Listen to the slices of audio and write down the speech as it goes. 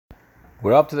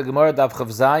We're up to the Gemara Daf Chav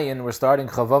Zayin. We're starting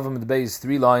Chavavim at the base,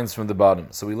 3 lines from the bottom.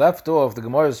 So we left off, the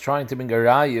Gemara is trying to bring a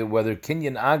raya whether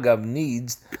Kinyan Agav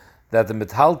needs that the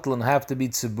metaltlin have to be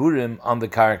tziburim on the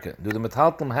karka. Do the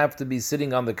metaltlin have to be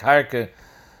sitting on the karka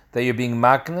that you're being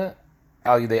makne,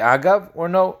 al yidei agav, or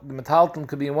no? The metaltlin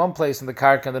could be in one place in the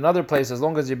karka and another place, as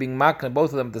long as you're being makne,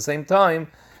 both of them at the same time,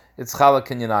 it's chala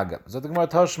Kinyan Agav. So the Gemara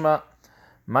Toshma,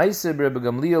 Maisib Rebbe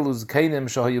Gamliel uzkeinim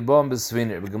shahayubam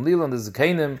besvinir. Rebbe Gamliel and the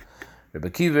Zakeinim, Rebbe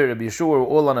Kiva, Rebbe Yeshua were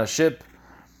all on a ship,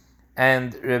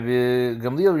 and Rebbe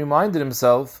Gamliel reminded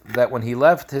himself that when he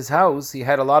left his house, he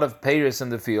had a lot of peiros in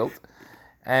the field,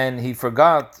 and he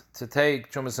forgot to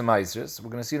take Trumas and Maisers. We're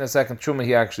going to see in a second Truma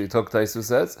he actually took, Taisu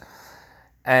says,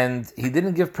 and he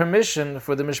didn't give permission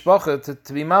for the mishpacha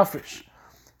to be mafresh.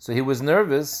 So he was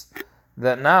nervous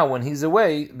that now when he's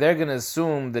away, they're going to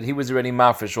assume that he was already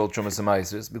mafresh all Trumas and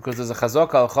Maisers, because there's a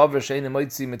chazak al chaver she'ein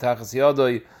moitzi mitachas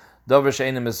yadoi dover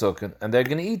she'ein mesuken, and they're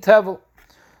going to eat tevel.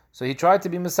 So he tried to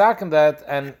be misaken that,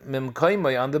 and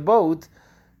mimkaimai on the boat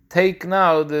take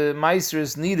now the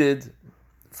meisers needed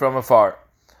from afar.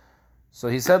 So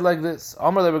he said like this: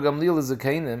 Amar Rebbe Gamliel is a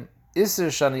kainim iser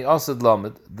shani asad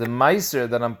lamed, the meiser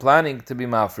that I'm planning to be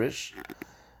mafresh,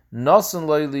 nasan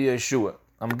loy li Yeshua.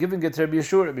 I'm giving it to Rabbi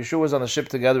Yeshua. Rabbi Yeshua was on the ship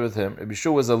together with him. Rabbi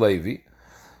Yeshua was a Levi.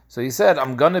 So he said,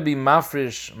 I'm going to be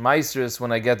mafresh meisers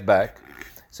when I get back.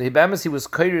 So he was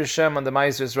Kair Shem on the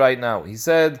Meisers right now. He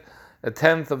said a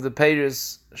tenth of the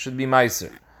peiros should be Meiser.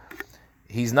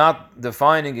 He's not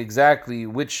defining exactly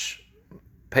which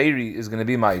peiri is going to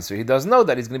be Meiser. He does know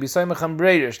that he's going to be Soymach and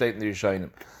Breyer, state in the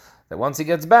Rishonim. That once he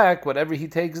gets back, whatever he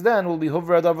takes then will be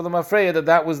Huvrad over the Mafreya,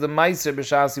 that was the Meiser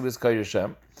B'Shas he was Kair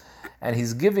Shem. And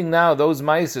he's giving now those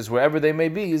Meisers, wherever they may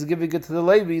be, he's giving it to the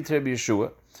Levi, to Rabbi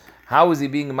Yeshua. How is he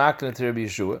being makna to Rabbi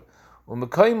Yeshua?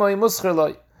 U'mekoymoi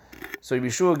muscheloi. So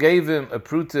Yeshua gave him a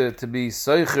pruta to be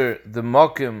soicher the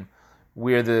mokim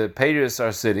where the peiros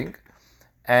are sitting,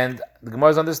 and the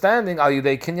Gemara's understanding al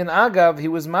yidei kinyan agav, he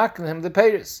was making him the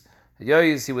peiros.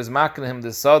 Yoyis, he was making him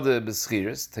the sada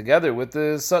beschiris, together with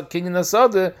the kinyan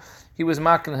asada, he was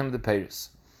making him the peiros.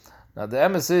 Now the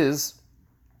emes is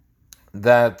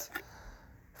that,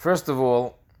 first of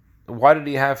all, why did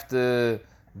he have to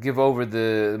give over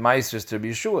the meisers to Rabbi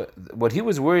Yeshua? What he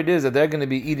was worried is that they're going to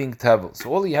be eating tevel. So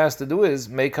all he has to do is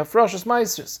make hafrashas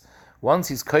meisers. Once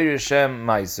he's kair Shem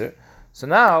meiser, so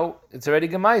now it's already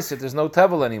gemeiser. There's no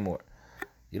tevel anymore.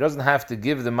 He doesn't have to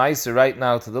give the meiser right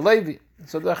now to the Levi.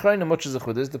 So the achrayim much as the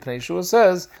Pnei Yeshua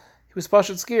says he was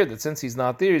pashat scared that since he's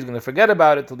not there, he's going to forget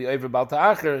about it till the over bal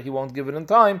ta'acher. He won't give it in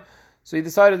time. So he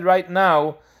decided right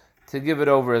now to give it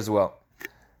over as well.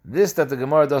 This that the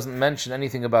Gemara doesn't mention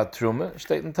anything about Truma,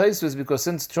 Shteit and Taisu, is because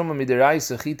since Truma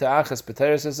midiraisa chita achas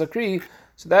peteres esakri,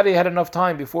 so that he had enough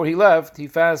time before he left, he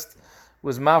fast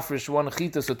was mafresh one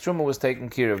chita, so Truma was taken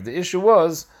care of. The issue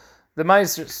was the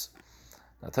meisers.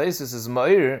 Now Taisu is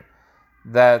ma'ir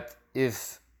that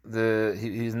if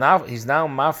he's now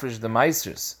mafresh the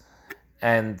meisers,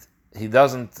 and he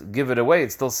doesn't give it away,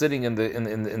 it's still sitting in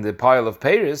the pile of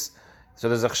peiros. So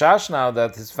there's a chashash now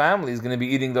that his family is going to be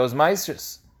eating those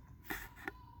meisers.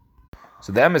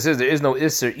 So the emes is there is no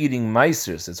isser eating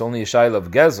meisers. It's only a shaila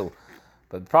of gezel.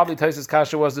 But probably Taisus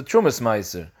kasha was the trumas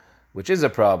meiser, which is a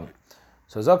problem.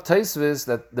 So Zok Taisvis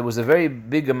that there was a very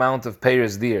big amount of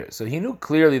peiros there. So he knew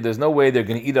clearly there's no way they're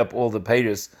going to eat up all the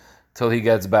peiros till he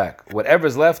gets back.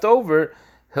 Whatever's left over,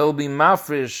 he'll be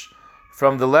mafresh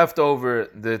from the leftover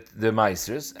the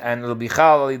meisers, and it'll be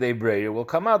chal alidei breyer. Will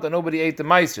come out that nobody ate the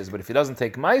meisers. But if he doesn't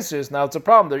take meisers, now it's a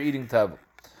problem. They're eating tevel.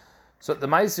 So the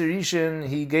Meiser Rishon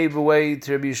he gave away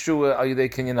to Rabbi Yeshua al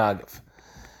yidei kinyan agav,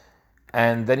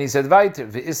 and then he said weiter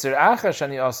v'iser acha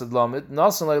shani asad lamed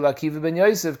nasan lo lakiva ben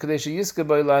Yosef kadei sheyiska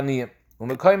bo la'aniyim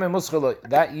u'mekoyme muscheloi.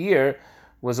 That year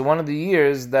was one of the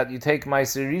years that you take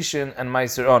Meiser Rishon and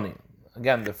Meiser Oni.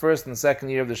 Again, the first and second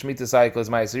year of the Shemitah cycle is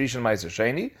Meiser Rishon, Meiser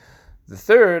Sheni. The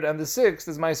third and the sixth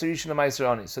is Meiser Rishon and Meiser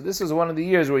Oni. So this is one of the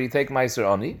years where you take Meiser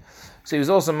Oni. So he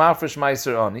was also mafresh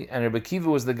Meiser Oni, and Rebbe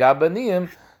Kiva was the Gabaniyim.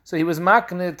 So he was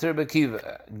maknit to Rebbe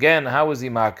Kiva. Again, how was he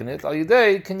maknit? Al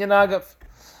yidei kinyan agav.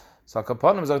 So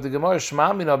Akaponim zog the Gemara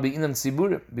shma mina be'inan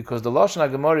siburim, because the lashon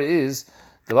HaGemara is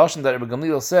the lashon that Rebbe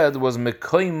Gamliel said was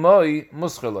mekoymoi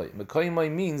muscheloi.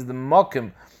 Mekoymoi means the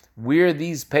mokim where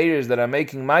these peiros that are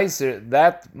making meiser,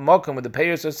 that mokim where the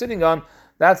peiros are sitting on,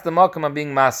 that's the mokim I'm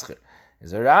being mascher.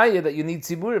 Is a raya that you need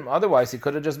siburim. Otherwise, he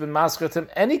could have just been mascher to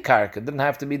any karka. It didn't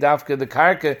have to be dafka the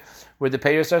karka where the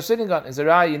peiros are sitting on. Is a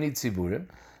raya you need siburim.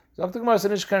 Dr. Gemara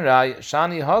Sanishkan Rai,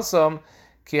 Shani Hasam,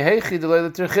 Ki Heichi Deloy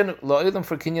L'Terchinu, Lo'ilim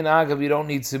for Kinyan Agav, you don't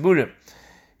need Siburim.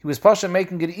 He was pasha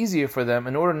making it easier for them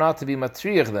in order not to be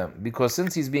matriach them, because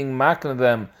since he's being makna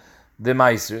them the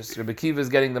Meisers. Rabbi Kiva is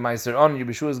getting the Meiser on,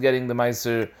 Rabbi Shua is getting the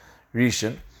Meiser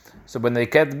Rishon. So when they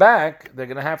get back, they're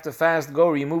going to have to fast go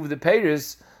remove the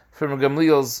peiros from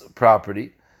Gamliel's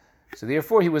property. So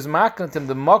therefore, he was maknat him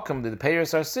the makom that the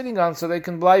peiros are sitting on, so they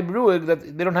can bly bruig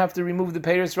that they don't have to remove the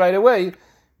peiros right away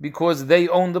because they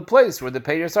own the place where the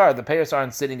peiros are. The peiros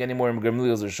aren't sitting anymore in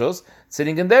Gamliel's rishos,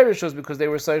 sitting in their rishos because they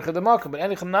were seicha the makom. But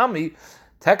enichanami,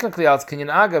 technically, als kinyan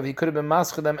agav, he could have been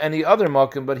masched them any other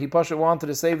makom, but he pasha wanted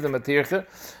to save them a tircha,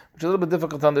 which is a little bit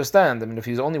difficult to understand. I mean, if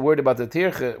he's only worried about the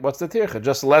tircha, what's the tircha?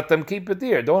 Just let them keep it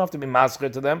there. Don't have to be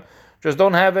masched to them. Just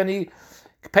don't have any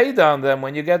paid on them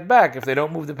when you get back if they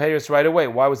don't move the payers right away.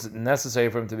 Why was it necessary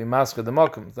for him to be masked the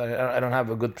makom? I don't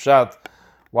have a good pshat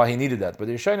why he needed that. But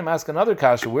the Rishonim ask another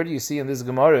kasha. Where do you see in this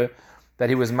Gemara that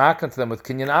he was maknat to them with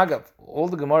kinyan agav? All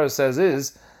the Gemara says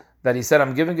is that he said,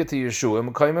 I'm giving it to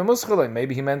Yeshua.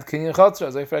 Maybe he meant kinyan chatzar,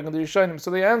 as I frag in the Rishonim. So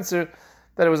they answer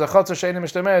that it was a chatzar she'enim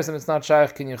mishtameres and it's not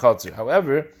shaykh kinyan chatzar.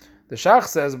 However, the Shach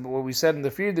says what we said in the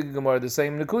Frierdig Gemara, the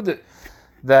same nekuda,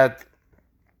 that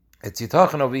it's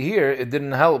Yitachan over here, it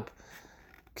didn't help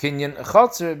Kinyan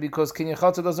Chatzar because Kinyan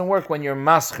Chatzar doesn't work when you're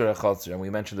Masker a Chatzar. And we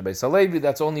mentioned the Beis Halevi,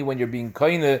 that's only when you're being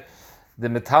Koine, the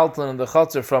Metaltlin and the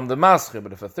Chatzar from the Masker.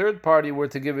 But if a third party were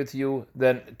to give it to you,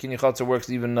 then Kinyan Chatzar works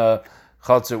even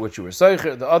Chatzar which you were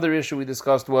Seicher. The other issue we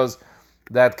discussed was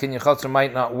that Kinyan Chatzar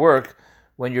might not work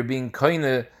when you're being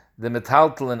Koine, the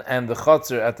Metaltlin and the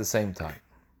Chatzar at the same time.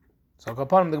 So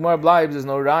upon the Gemara Bleibs, there's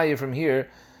no Raya from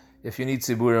here if you need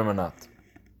Siburim or not.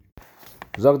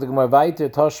 We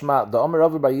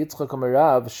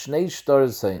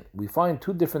find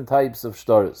two different types of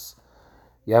shtaros.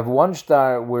 You have one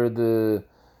shtar where the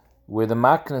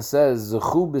makna says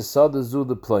Zechu b'sada zu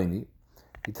the ploini.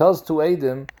 He tells two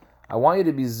Eidim, I want you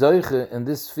to be zoiche in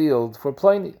this field for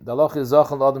ploini. The halach is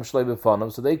zachal adam shlei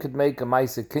b'fanav, so they could make a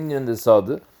ma'aseh kinyan in the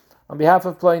sada on behalf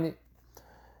of ploini.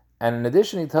 And in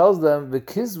addition, he tells them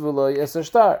v'kizvuloi es a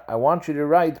shtar. I want you to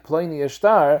write ploini a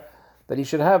shtar that he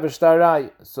should have a shtar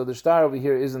raya. So the shtar over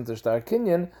here isn't a shtar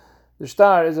kinyan, the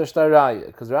shtar is a shtar raya.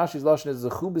 Because Rashi's lashon is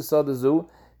zechu b'sada zu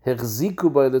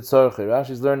hechziku by the tzorche.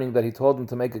 Rashi's learning that he told him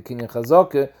to make a kinyan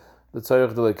chazake, the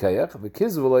tzorche de lekeach.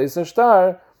 V'kizvula is a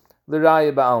shtar, the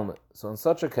raya ba'alma. So in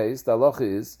such a case, the halacha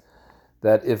is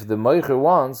that if the moicher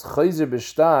wants chayzer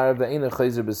b'shtar ve'ina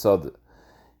chayzer b'sada,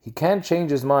 he can't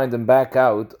change his mind and back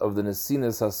out of the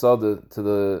nesinas hasada to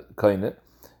the koine,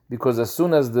 because as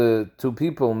soon as the two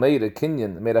people made a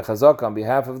kinyan, made a chazak on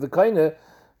behalf of the koine,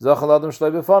 zachal adam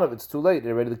shlei b'fanav, it's too late.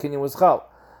 Already the kinyan was chal.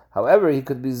 However, he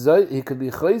could be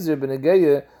chayzer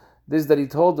b'negeya this that he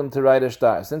told them to write a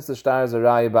shtar. Since the shtar is a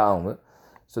raya ba'alma,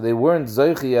 so they weren't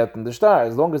zoichi yet in the shtar.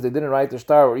 As long as they didn't write the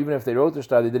shtar, or even if they wrote the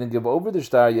shtar, they didn't give over the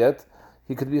shtar yet,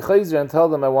 he could be chayzer and tell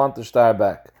them, I want the shtar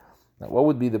back. Now, what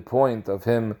would be the point of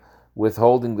him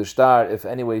withholding the shtar if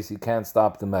anyways he can't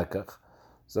stop the mekach?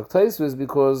 So is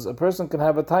because a person can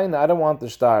have a taina, I don't want the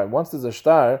shtar. Once there's a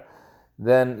shtar,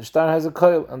 then shtar has a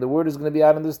koil, and the word is going to be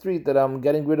out on the street that I'm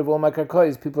getting rid of all my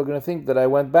karkois. People are going to think that I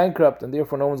went bankrupt, and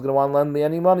therefore no one's going to want to lend me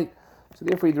any money. So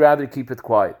therefore he'd rather keep it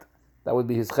quiet. That would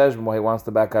be his cheshbon why he wants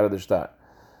to back out of the shtar.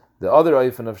 The other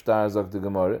oifen of shtar is the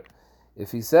Gemara.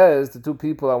 If he says to two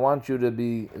people, I want you to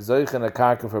be zoich and a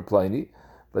karka for pliny,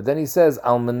 but then he says,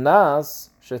 al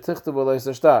menas shetichtav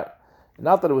olayis shtar.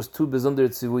 Not that it was two bezunder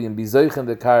tzivuyim, be zoich in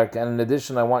the karka, and in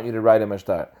addition, I want you to write him a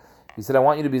shtar. He said, I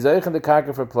want you to be zoich in the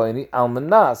karka for pliny, al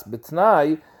menas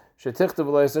betnai shetichtav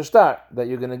olayis shtar, that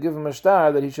you're going to give him a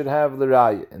shtar that he should have the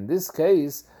raya. In this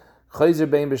case, chayzer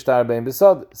bein b'shtar bein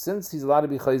b'sad. Since he's allowed to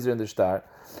be chayzer in the shtar,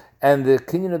 and the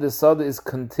kinyan of the sada is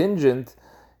contingent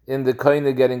in the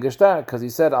koine getting a shtar, because he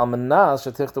said al menas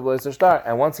shetichtav olayis shtar,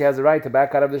 and once he has the right to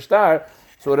back out of the shtar,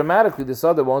 so automatically the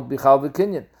sada won't be chal the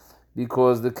kinyan,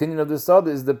 because the kinyan of the sada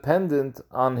is dependent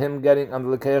on him getting, on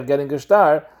the lekeich getting a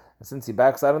shtar, and since he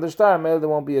backs out of the shtar, maybe there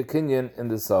won't be a kinyan in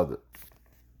the sada.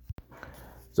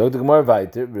 So the Gemara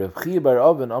weiter, Rav Chi bar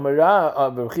Oven Amar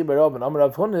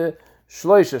Rav Hune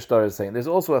Shloisha shtar is saying. There's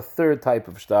also a third type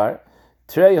of shtar.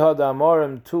 Trei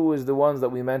hadamorim, two is the ones that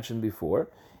we mentioned before.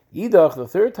 Idach, the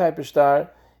third type of shtar,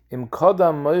 im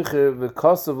kodam moicher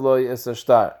v'kosav loy es a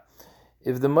shtar.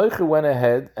 If the moicher went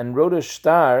ahead and wrote a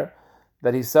shtar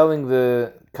that he's selling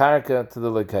the karka to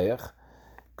the lekeich,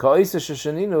 ka'isa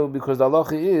sheshaninu, because the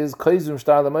halacha is kaizum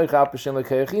shtar lemoicher apeshin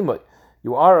lekeich imoy.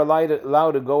 You are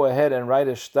allowed to go ahead and write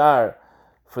a shtar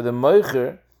for the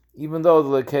moicher, even though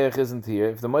the lekeich isn't here.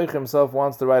 If the moicher himself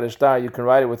wants to write a shtar, you can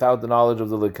write it without the knowledge of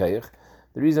the lekeich.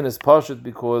 The reason is pashut,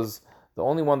 because the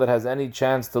only one that has any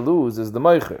chance to lose is the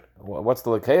moicher. What's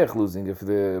the lekeich losing if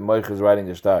the moicher is writing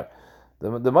a shtar?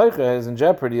 The moicher is in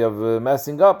jeopardy of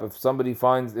messing up if somebody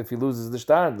finds, if he loses the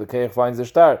shtar, the lekeich finds the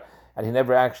shtar, and he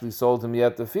never actually sold him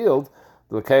yet the field,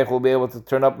 the lekeich will be able to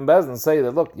turn up in Bezdin and say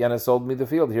that, look, Yana sold me the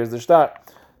field, here's the shtar.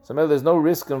 So maybe there's no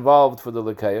risk involved for the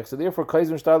lekeich, so therefore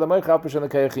kaiser shtar the moich apish and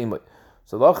lekeich imoi.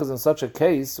 So Lach is in such a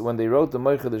case, when they wrote the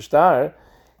moich the shtar,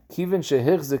 kivin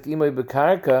shehichzik imoi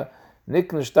bekarka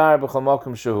nikn shtar b'chol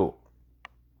makom shehu.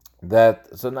 That,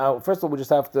 so now, first of all, we just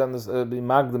have to be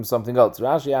magdim something else.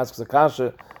 Rashi asks a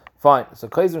kasha, fine. So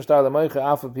kaiser shtar the moich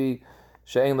afapi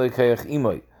she'en lekeich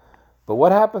imoi. But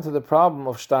what happened to the problem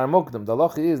of shtar mukdam? The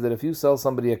halacha is that if you sell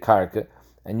somebody a karka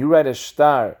and you write a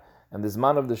shtar, and this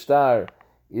man of the shtar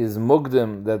is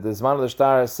mukdam, that this man of the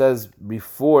shtar says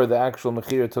before the actual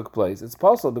mechira took place, it's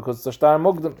possible because it's a shtar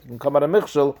mukdam. It can come out of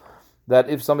michshel that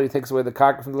if somebody takes away the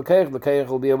karka from the lekeich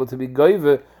will be able to be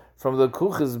goive from the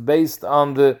kuchis based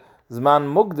on the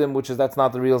zman mukdam, which is that's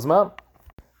not the real zman.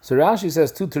 So Rashi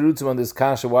says two terutzim on this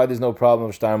kasha why there's no problem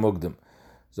of shtar mukdam.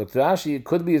 So Rashi, it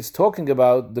could be it's talking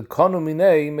about the konu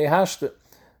minei mehashta,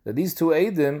 that these two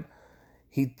eidim,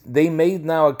 they made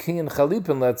now a kinyan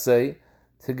chalipin, let's say,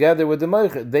 together with the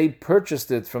moicher. They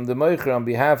purchased it from the moicher on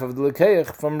behalf of the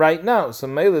lekeich from right now. So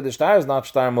mele the shtar is not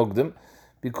shtar mukdam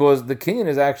because the kinyan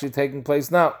is actually taking place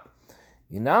now.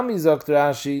 Inami zokt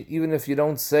Rashi, even if you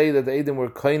don't say that the eidim were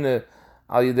koine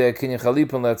al yidei kinyan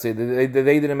chalipin, let's say, they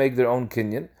didn't make their own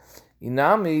kinyan.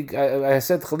 Inami, I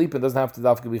said chalipin doesn't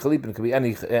have to be chalipin, it could be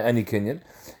any kinyan.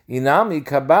 Inami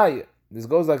kabaya. This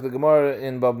goes like the Gemara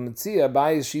in Bab Metzia.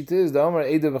 Abaya's sheet is the Omer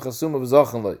Eide v'chasum of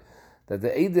Zochenloi, that the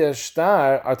Eide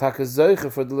Shtar are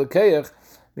takazoiche for the lekeich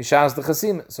mishas the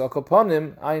chasim. So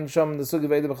akoponim ayin shom the sugi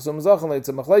of Eide v'chasum of Zochenloi. It's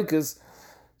a machlekes.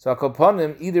 So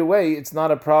akoponim, either way, it's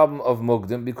not a problem of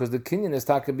mugdim because the kinyan is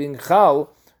taka being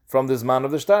chal from this man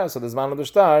of the shtar. So this man of the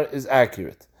shtar is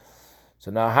accurate.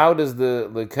 So now, how does the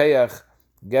lekeich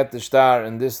get the shtar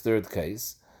in this third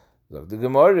case? So the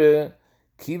Gemara,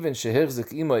 kivin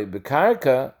shehichzik imoi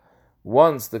bekarka,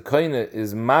 once the koine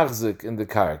is machzik in the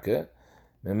karka,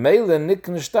 memele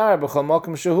nikne shtar b'chol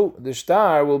makom shehu. The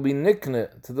shtar will be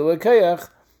nikne to the lekeich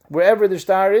wherever the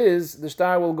shtar is. The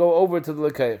shtar will go over to the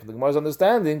lekeich. The Gemara's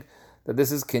understanding that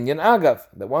this is kinyan agav,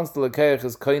 that once the lekeich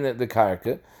is koine the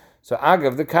karka, so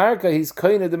agav the karka, he's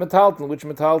koine the metalton, which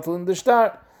metalton the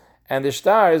shtar. And the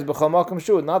shtar is b'chol makom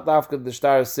shehu, not after the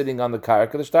shtar is sitting on the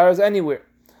karka, the shtar is anywhere.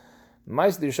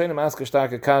 Ma'aseh the Rishonim ask a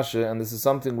starka kasha, and this is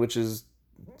something which is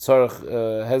tzarech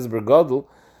hezber gadol,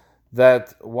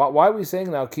 that why are we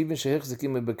saying now kivin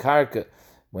shehichzikim bekarka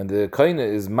when the koine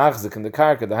is machzik in the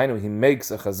karka? The hainu, he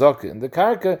makes a chazaka in the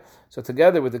karka, so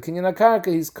together with the kinyan karka,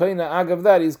 he's koine agav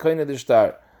that, he's koine the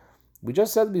shtar. We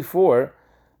just said before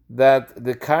that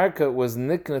the karka was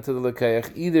nikna to the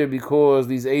lekeich either because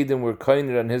these eidim were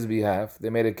koined on his behalf, they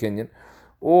made a kinyan,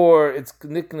 or it's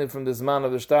nikna from this man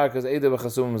of the shtar because eidim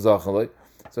v'chasum zachaloi.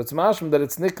 So it's mashma that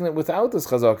it's nikna without this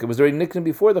chazaka. It was already nikna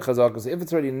before the chazaka. So if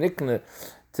it's already nikna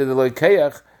to the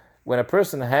lekeich, when a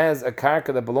person has a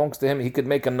karka that belongs to him, he could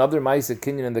make another ma'aseh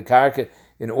kinyan in the karka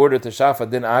in order to shafa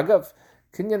din agav.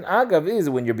 Kinyan agav is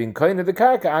when you're being koined of the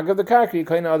karka, agav the karka, you're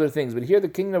koined other things. But here the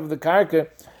kinyan of the karka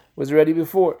was already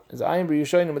before. As I am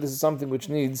Rishonim, but this is something which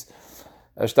needs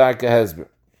a starka hezber.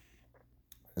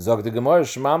 Zog the Gemara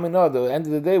Shema Mina. At the end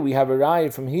of the day, we have a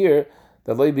raya from here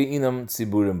that loy be'inam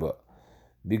tziburim ba,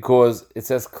 because it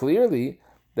says clearly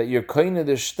that you're koine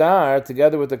the shtar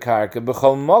together with the karka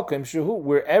b'chol makom shehu,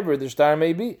 wherever the shtar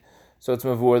may be. So it's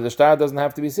mavur. The shtar doesn't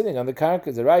have to be sitting on the karka.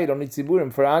 It's a raya. You don't need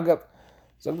tziburim for agav.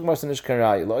 Zog the Gemara Sanish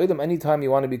Karaya. Lo'idam. Anytime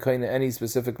you want to be koine any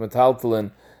specific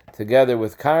metaltalin together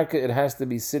with karka, it has to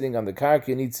be sitting on the karka.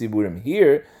 You need tziburim.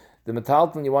 Here, the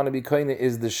metalton you want to be koine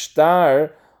is the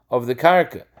shtar of the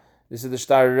karka. This is the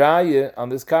shtar raya on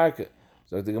this karka.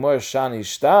 So the Gemara shani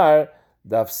shtar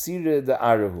dafsire de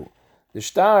arahu. The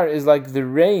shtar is like the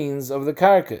reins of the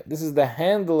karka. This is the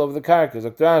handle of the karka.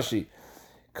 So Rashi,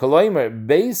 koloimer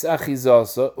beis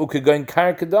achizasa ukegoin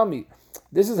karka dami.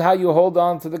 This is how you hold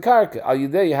on to the karka. Al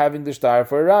yidei having the shtar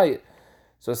for a raya.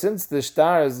 So since the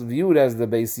shtar is viewed as the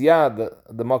beis yad,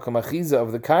 the makam achiza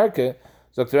of the karka,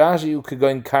 so Rashi you could go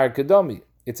in karka domi.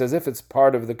 It's as if it's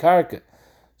part of the karka.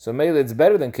 So maybe it's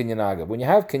better than kinyan agav. When you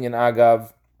have kinyan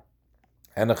agav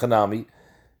and a chanami,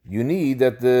 you need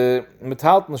that the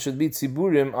metalton should be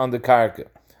tziburim on the karka.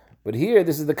 But here,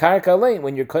 this is the karka lane.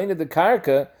 When you're koined the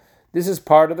karka, this is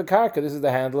part of the karka. This is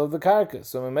the handle of the karka.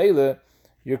 So memele,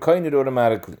 you're koined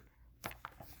automatically.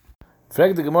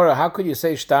 Frag the Gemara, how could you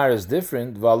say shtar is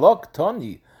different? Valok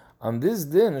toni, on this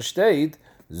din state,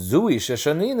 zui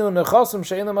sheshaninu nechosum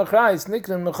she'enu machrais,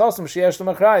 niknin nechosum she'eshtu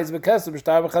machrais, v'kesem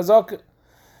shtar v'chazok. It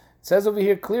says over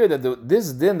here clear that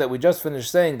this din that we just finished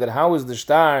saying, that how is the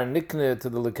shtar nikne to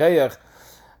the lekeich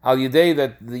al yidei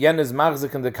that the yen is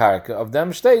machzik in the karka of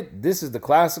them state. This is the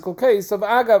classical case of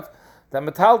agav that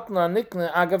metalton are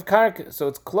nikne agav karka. So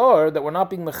it's clear that we're not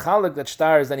being mechalik that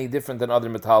shtar is any different than other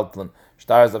metalton.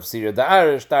 Shtar is of sira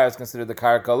da'ar, shtar is considered the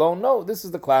karka alone. No, this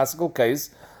is the classical case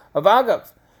of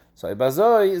agav. So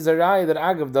ibazoi is a raya that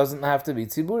agav doesn't have to be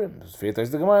tziburim.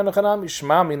 The Gemara nechanami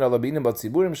shma mina labinim but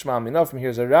tziburim shma mina. From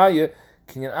here's a raya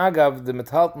kinyan agav the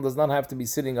metalton does not have to be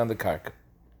sitting on the karka.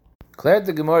 Cleared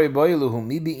the Gemara boiluhu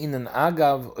mibi in an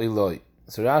agav oiloi.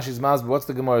 So Rashi's masb, what's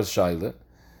the Gemara's shaila?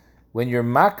 When you're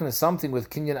makna something with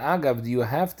kinyan agav, do you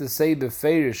have to say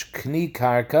beferish kni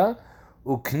karka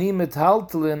u kni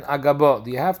metaltlin agabo?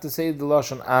 Do you have to say the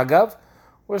lashon agav?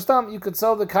 Or stam, you could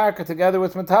sell the karka together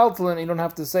with metaltlin, and you don't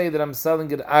have to say that I'm selling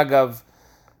it agav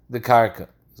the karka.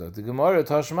 So the Gemara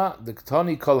Toshma, the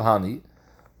ktoni kolhani,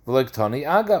 v'lo ktoni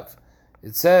agav.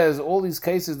 It says all these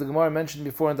cases the Gemara mentioned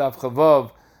before in Daf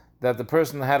Chavav, that the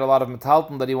person had a lot of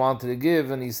metalton that he wanted to give,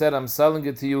 and he said, I'm selling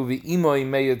it to you, v'imoi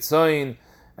meyetzoin,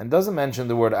 and doesn't mention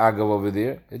the word agav over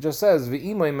there. It just says,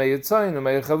 v'imoi meyetzoin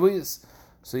u'meyechavuyis.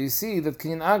 So you see that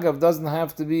kinyan agav doesn't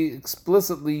have to be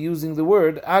explicitly using the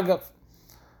word agav.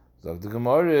 So the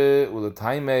Gemara,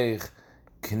 u'letaimech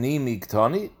kni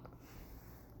miktoni.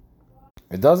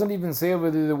 It doesn't even say over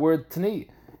there the word tni.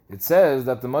 It says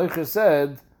that the Moicher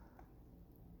said,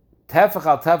 tefach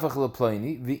al tefach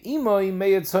leploini, v'imoi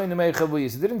meyetzoin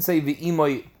meychavuyis. It didn't say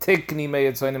v'imoi tikni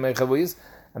meyetzoin meychavuyis,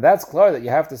 and that's clear that you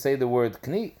have to say the word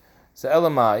kni. So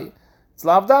elamai, it's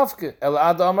lavdavke, el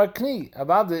ada amar kni.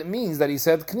 About it means that he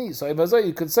said kni. So ibazoi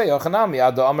you could say ochanami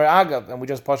ada amar agav, and we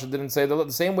just pasha didn't say the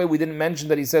same way we didn't mention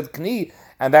that he said kni,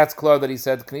 and that's clear that he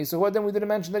said kni. So then we didn't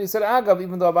mention that he said agav,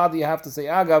 even though about you have to say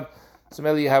agav. So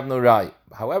maybe you have no rai.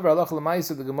 However, Allah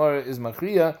l'maisa the Gemara is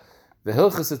machriya. The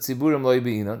hilchas at tziburim loy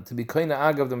be'inan. To be koina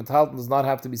agav, the metalton does not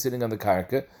have to be sitting on the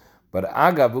karka, but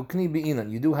agav ukni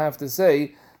be'inan. You do have to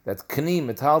say that kni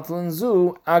metalton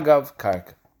zu agav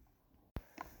karka.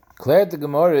 Cleared the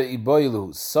Gemara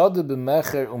iboilu sada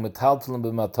b'mecher u'metalton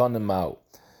b'matonim mau.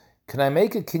 Can I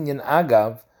make a kinyan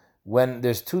agav when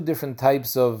there's two different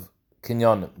types of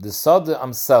kinyanim? The sada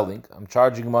I'm selling, I'm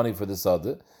charging money for the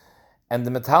sada, and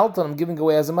the metalton I'm giving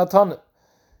away as a matonim.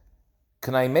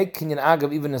 Can I make kinyan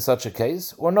agav even in such a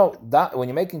case? Or no, that when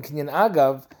you're making kinyan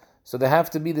agav, so they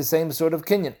have to be the same sort of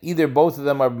kinyan. Either both of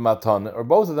them are b'matana, or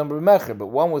both of them are b'mecher, but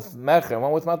one with mecher and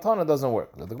one with matana doesn't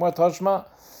work. The Gemara Toshma,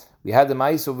 we had the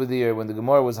mice over there when the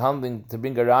Gemara was handling to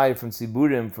bring a raya from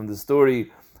Siburim, from the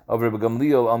story of Rabbi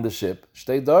Gamliel on the ship.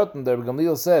 Shtei Dorten, Rabbi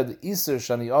Gamliel said, Iser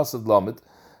shani asad lamet,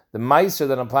 the meiser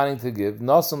that I'm planning to give,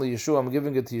 nasan Yeshua, I'm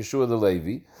giving it to Yeshua the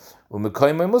Levi,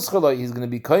 u'mekoymei muschaloi, he's going to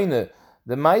be koine,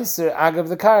 the meiser agav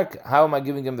the karka. How am I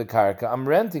giving him the karka? I'm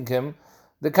renting him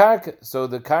the karka. So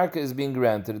the karka is being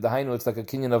granted. The hainu, it's like a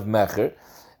kinyan of mecher,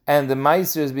 and the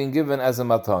meiser is being given as a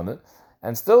matana.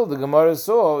 And still, the Gemara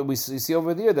saw, we see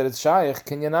over there that it's shayach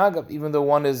kinyan agav, even though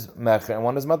one is mecher and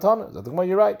one is matana. So the Gemara,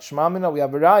 you're right. Shema mina, we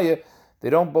have a raya.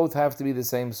 They don't both have to be the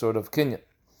same sort of kinyan.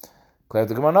 The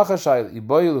Gemara nachashayil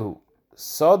iboilhu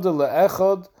sada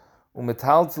leechad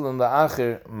umetaltel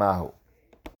leacher mahu.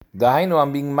 Dahainu,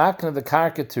 I'm being makna the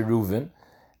karka to Reuven,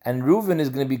 and Reuven is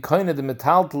going to be koined the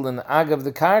metaltel and agav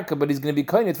the karka, but he's going to be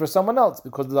koined for someone else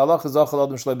because the halach is achal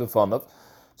adam shlei b'fanav.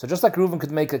 So just like Reuven could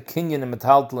make a kinyan and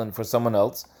metaltel for someone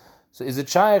else, so is it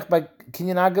shaykh by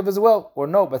kinyan agav as well, or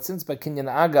no? But since by kinyan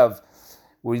agav,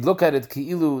 we look at it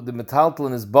ki'ilu the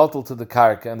metaltel is bottled to the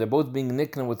karka, and they're both being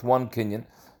nikna with one kinyan,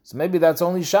 so maybe that's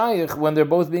only shaykh when they're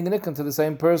both being nikna to the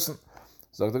same person.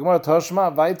 So the Gemara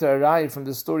Toshma weiter arrived from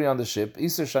the story on the ship.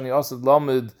 Iser shani asad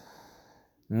lamed,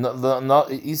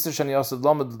 Iser shani asad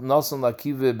lamed nasan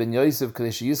lakive ben Yosef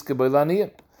kadesh yiske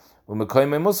boilani,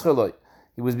 u'mekoymei muschaloi.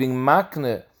 He was being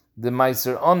makne the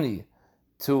meiser oni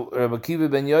to Rabbi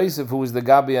Akiva ben Yosef, who was the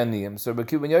Gabi Aniyim. So Rabbi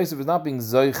Akiva ben Yosef is not being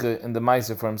zoiche in the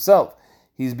meiser for himself.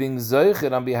 He's being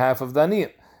zoiche on behalf of the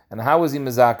Aniyim. And how was he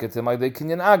mezaket him? Like they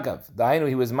kinyan agav. Dainu,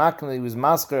 he was makne, he was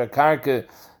masker a karka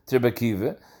to Rabbi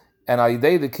Akiva. And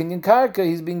Aidei, the kinyan karka,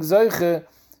 he's being zoiche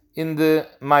in the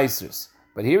meisers.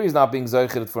 But here he's not being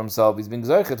zoichet for himself, he's being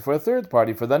zoichet for a third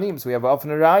party, for the anim. So we have often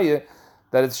a raya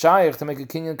that it's shaykh to make a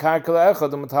kinyan karka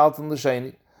le'echad and metalton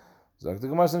l'sheni.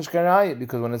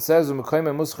 Because when it says what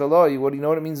do you know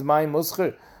what it means? My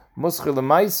musker, musker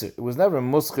l'meiser. It was never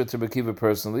musker to Bekiva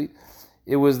personally.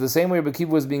 It was the same way Bekiva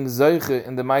was being zoiche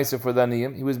in the meiser for the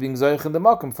aniyim. He was being zoiche in the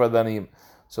makom for the aniyim.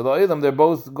 So the oilam, they're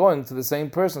both going to the same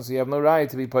person, so you have no right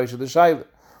to be paisha the shayla.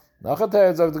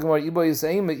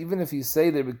 Even if you say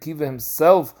that Bekiva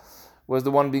himself was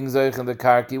the one being zoich in the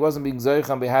karki, he wasn't being zoich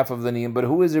on behalf of the niyim, but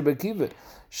who is your Bekiva?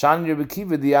 Shan your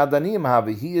Bekiva, the yad aniyim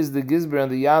havi. He is the gizber and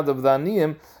the yad of the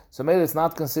aniyim, so maybe it's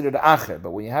not considered acher.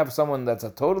 But when you have someone that's a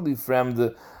totally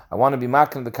fremd, I want to be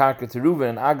making the karka to Reuven,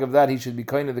 and agav that he should be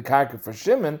kind of the karka for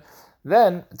Shimon,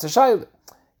 then it's a shayla.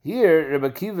 Here,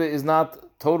 Rebbe Akiva is not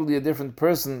totally a different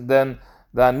person than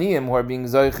the aniyim who are being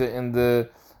zoiche in the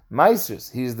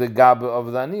meisers. He's the gaba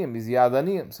of the aniyim. He's yad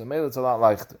aniyim. So maybe it's a lot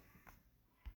leichter.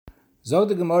 Zog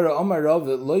the Gemara Omar Rav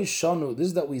lo shanu. This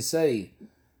is that we say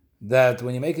that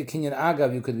when you make a kinyan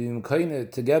agav, you could be mekayne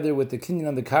together with the kinyan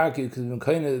on the karka. You could be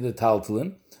mekayne the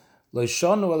taltalin. Lo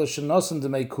shanu ala shenosan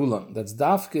demei kulam. That's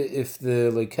dafke if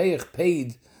the lekeich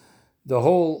paid the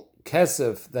whole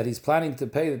kesef that he's planning to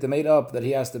pay, that they made up, that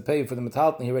he has to pay for the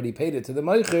metalton, he already paid it to the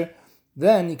meicher,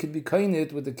 then he could be kain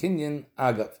it with the kinyan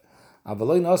agav.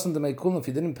 If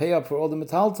he didn't pay up for all the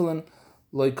metalton,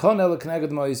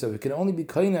 he can only be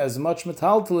kain as much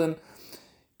metalton,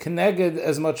 connected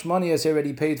as much money as he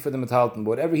already paid for the metalton.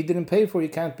 Whatever he didn't pay for, he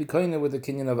can't be kain with the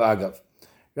kinyan of agav.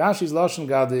 Rashi's lashon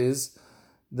gada is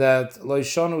that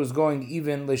Loishanu is going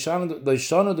even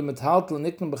Loishanu the metalton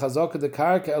niknum b'chazaka the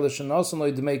karka el shenosan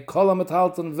loy demei kol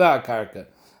metalton va'karka.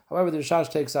 However, the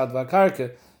Rishash takes out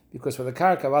va'karka because for the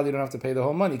karka, while you don't have to pay the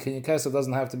whole money, kinyan kesef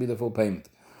doesn't have to be the full payment.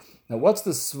 Now, what's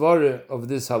the svara of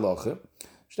this halacha?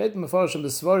 Shteit mefarshim, the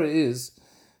svara is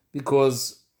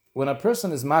because when a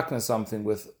person is makna something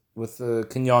with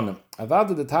kinyanim,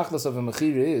 avada the tachlis of a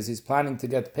mechira is he's planning to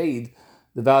get paid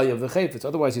the value of the chayfetz.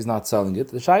 Otherwise, he's not selling it.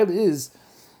 The shayla is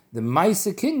the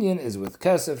Maisa Kinyan is with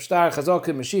Kesef, Shtar,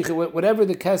 Chazaka, Mashiach, whatever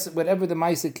the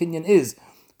Maisa Kinyan is.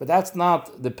 But that's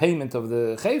not the payment of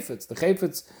the Chayfetz. The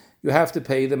Chayfetz, you have to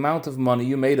pay the amount of money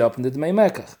you made up in the Dmei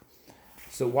Mekach.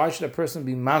 So why should a person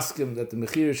be maskim that the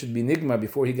Mechira should be nigma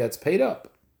before he gets paid up?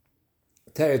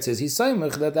 Teretz says he's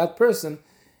saimach that person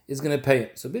is going to pay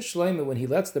him. So Bishleima, when he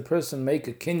lets the person make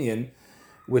a Kinyan,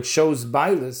 which shows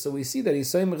bailis, so we see that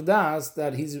he's saimach das,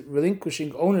 that he's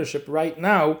relinquishing ownership right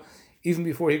now, even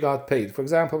before he got paid. For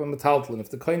example, a metaltlin,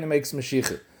 if the koine makes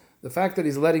mashiach, the fact that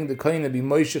he's letting the koine be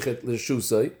moishichet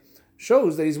l'shusay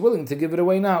shows that he's willing to give it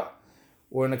away now.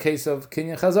 Or in the case of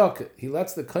kinyan chazaka, he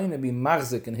lets the koine be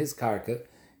machzik in his karka,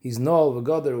 he's nol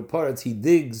v'goder uparetz, he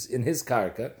digs in his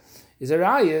karka, is a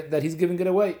raya that he's giving it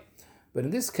away. But in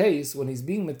this case, when he's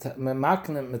being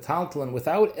metaltlin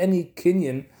without any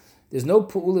kinyan, there's no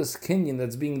pu'ulas kinyan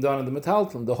that's being done in the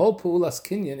metaltlin. The whole pu'ulas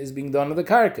kinyan is being done in the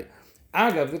karka.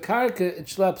 Agav, the karka, it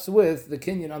schleps with the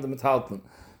kinyan on the metaltlin.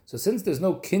 So since there's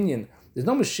no kinyan, there's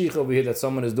no mashich over here that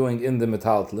someone is doing in the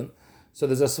metaltlin, so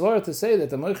there's a svara to say that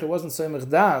the moicher wasn't so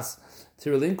das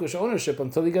to relinquish ownership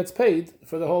until he gets paid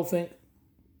for the whole thing.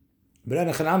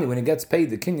 But when he gets paid,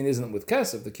 the kinyan isn't with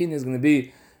kesef, the kinyan is going to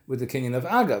be with the kinyan of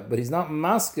agav, but he's not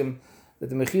maskim that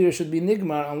the mechira should be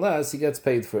nigmar unless he gets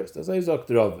paid first. As I zok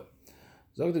the Rava.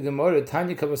 Zok the Gemara,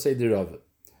 Tanya Kavasei the Rava.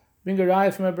 Bring a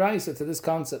raya from a brayse to this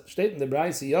concept. State in the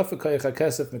brayse, Yofa koyach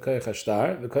ha-kesef mikoyach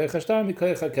ha-shtar, v'koyach ha-shtar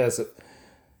mikoyach ha-kesef.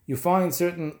 You find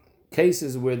certain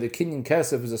cases where the kinyan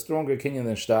kesef is a stronger kinyan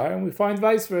than shtar, and we find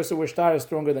vice versa where shtar is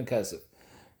stronger than kesef.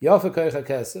 Yofa koyach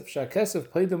ha-kesef,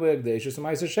 sh'a-kesef paid the hekdesh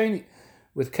ma'aser sheni.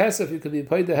 With kesef you could be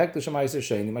paid the hekdesh ma'aser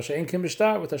sheni. Masha'en kim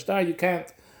b'shtar, with a shtar you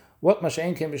can't. What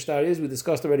masha'en kim b'shtar is, we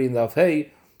discussed already in the Daf,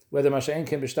 whether masha'en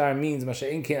kim b'shtar means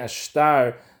masha'en kim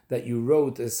ashtar that you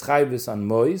wrote as chayvis on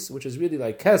mois, which is really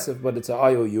like kesef, but it's a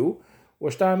IOU, or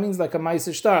shtar means like a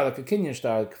ma'aser shtar, like a kinyan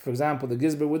shtar. For example, the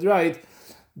Gizber would write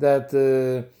that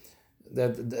chayfet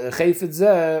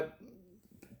zeh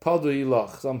padu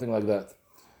yilach, something like that.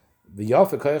 The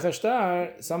Yafa koyach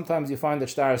shtar, sometimes you find that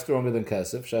shtar is stronger than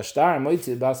kesef. Shtar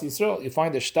moitzi bas Yisrael, you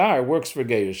find that shtar works for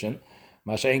gerushin.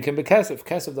 Masha'en can be kesef.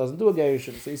 Kesef doesn't do a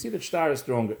gerushin, so you see that shtar is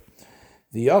stronger.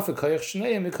 The Yafa koyach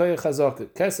shneim and koyach chazaka.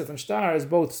 Kesef and shtar is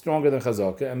both stronger than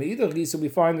chazaka. And the either gisa we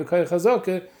find the koyach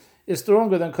chazaka is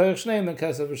stronger than koyach shneim and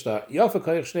kesef and shtar. Yafa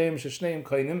koyach shneim shneim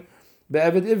koynim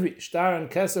be'eved ivri. Shtar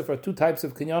and kesef are two types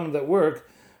of kinyanim that work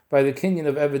by the kinyan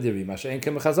of eved ivri. Masha'en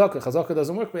kem chazaka. Chazaka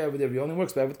doesn't work by eved ivri; only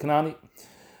works by eved kanani.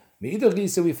 Me'idah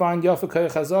gisa we find Yafa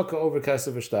koyach chazaka over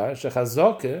kesef and shtar.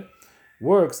 Shechazaka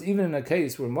works even in a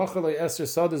case where machalei eser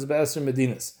sadas be'eser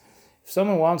medinas. If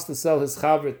someone wants to sell his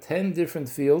chaver 10 different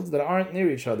fields that aren't near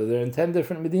each other, they're in 10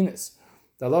 different medinas.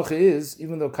 The halacha is,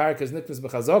 even though karka is niknas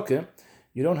b'chazaka,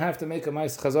 you don't have to make a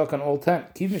ma'aseh chazaka on all 10.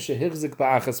 Kivin shehirzik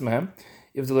ba'achas mehem.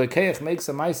 If the lekeich makes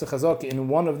a ma'aseh chazaka in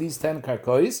one of these 10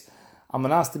 karkois,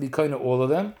 amanas to be koina all of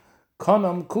them.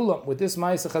 Konam kulam. With this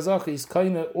ma'aseh chazaka, he's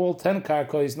koina all 10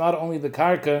 karkois, not only the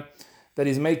karka that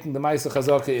he's making the ma'aseh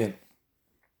chazaka in.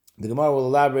 The Gemara will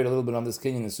elaborate a little bit on this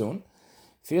kinyan soon.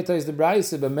 Firta is the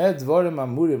brayse b'med dvorim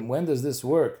amurim. When does this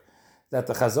work? That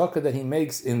the chazaka that he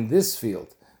makes in this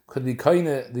field could be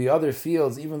koine the other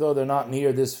fields, even though they're not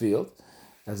near this field.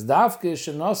 As dafke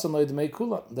shenasan loydmei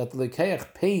kulan, that the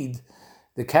lekeach paid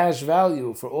the cash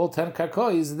value for all 10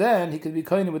 karkois, then he could be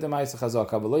koine with the ma'aseh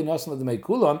chazaka. But loy nasan loydmei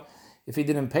kulan, if he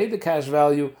didn't pay the cash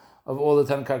value of all the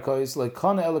 10 karkois, like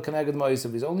kana ela keneged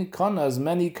moisav, he's only kana as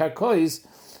many karkois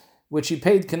which he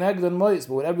paid keneged and mois,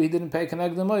 but whatever he didn't pay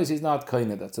keneged and mois, he's not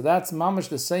koine that. So that's mamash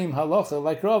the same halacha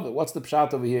like Rav. What's the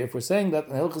pshat over here? If we're saying that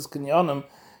in hilchos kinyanim,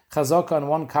 chazaka on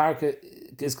one karka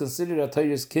is considered a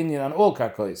Torah's kinyan on all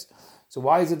karkois, so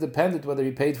why is it dependent whether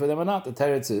he paid for them or not? The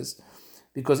teretz is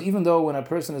because even though when a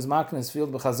person is making his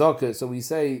field b'chazaka, so we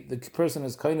say the person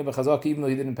is koine b'chazaka even though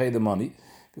he didn't pay the money,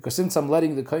 because since I'm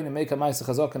letting the koine make a ma'aseh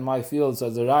chazaka in my field, so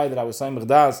it's a rai that I was saying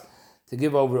das to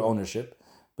give over ownership.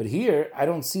 But here, I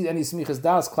don't see any smichas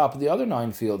das klap the other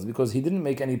 9 fields, because he didn't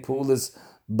make any pu'ulis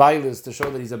bailis to show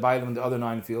that he's a bailim in the other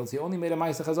 9 fields. He only made a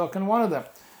ma'aseh chazaka in one of them.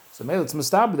 So maybe it's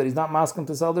mustabi that he's not masking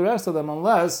to sell the rest of them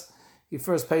unless he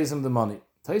first pays him the money.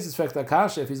 Taisis fekt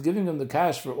akasha, if he's giving him the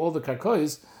cash for all the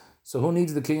karkois, so who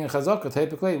needs the king and chazaka?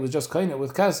 Typically, it was just kaina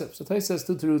with kasef. So Taisis has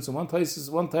 2 teruts, and one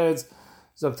teretz,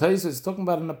 Zok Taisis is talking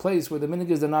about in a place where the minig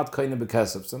is they're not kaina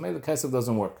b'kasef. So maybe the kasef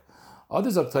doesn't work. Other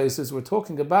Zok Taisis we're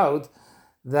talking about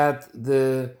that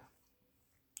the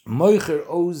moicher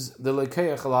owes the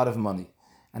lekeach a lot of money,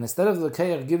 and instead of the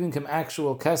lekeach giving him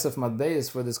actual kasef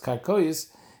matbeis for this karkois,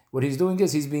 what he's doing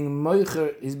is he's being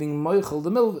moichel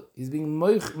the milvah, he's being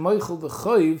moichel the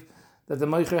choiv that the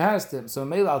moicher has to him. So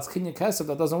meila als kinyan kasef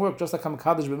that doesn't work, just like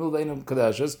hamakadosh b'milvah einam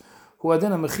kadeshes, who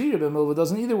adin a mechira b'milvah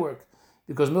doesn't either work,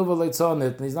 because milvah leitz on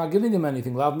it and he's not giving him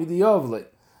anything. Lav midiyovle.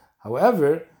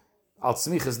 However, al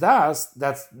tzmichas das,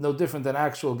 that's no different than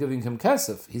actual giving him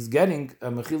kesef. He's getting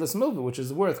a mechilas milvah, which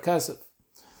is worth kesef.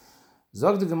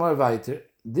 Zog the Gemara weiter.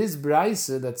 This braise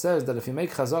that says that if you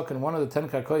make chazak in one of the 10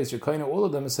 karkois, you're koine all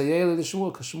of them, is sayel the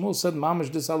Shmuel, because Shmuel said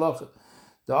mamash dis halacha.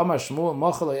 The Amar Shmuel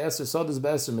machal eser sodas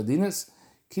be'eser medinas,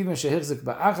 kiven shehirzik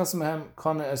ba'achas mehem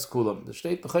kone es kulam. The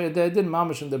state l'chayr din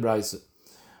mamash in the braise.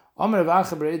 Amar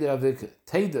v'acha b'reide avik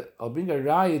teide. I'll bring a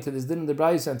raya to this din in the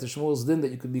braise and to Shmuel's din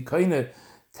that you could be koine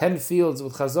 10 fields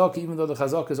with chazak, even though the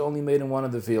chazak is only made in one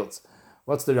of the fields.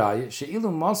 What's the raya?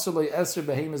 She'ilu masaloi eser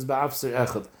behemis ba'afser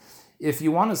echad. If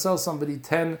you want to sell somebody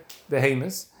 10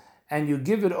 behemis, and you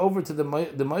give it over to the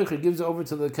moicher gives it over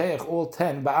to the lekeach all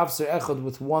 10 ba'afser echad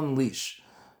with one leash.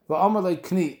 Va'amar like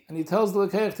kni, and he tells the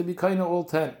lekeach to be kaina all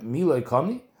 10. Milay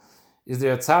kani, is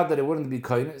there a tzad that it wouldn't be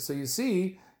kaina? So you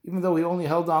see, even though he only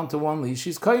held on to one leash,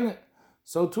 he's kaina.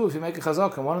 So too, if you make a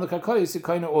chazak and one of the karkois, you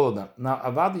kaina all of them. Now,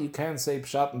 avadi, you can't say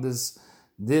pshat in this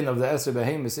din of the eser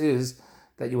behemis is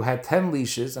that you had 10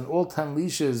 leashes, and all 10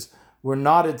 leashes were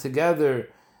knotted together,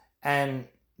 and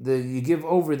you give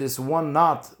over this one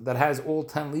knot that has all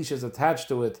 10 leashes attached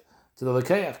to it to the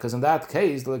lekeach, because in that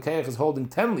case, the lekeach is holding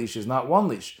 10 leashes, not one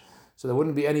leash. So there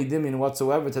wouldn't be any dimin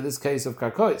whatsoever to this case of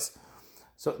karkois.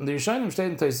 So in the Rishonim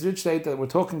state and Taisrid state that we're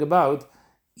talking about,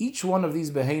 each one of these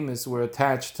behemoths were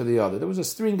attached to the other. There was a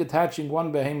string attaching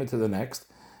one behemoth to the next,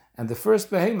 and the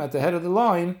first behemoth at the head of the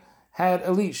line had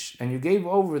a leash, and you gave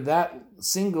over that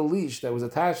single leash that was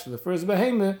attached to the first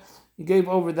behemoth, you gave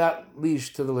over that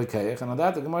leash to the lekeach, and on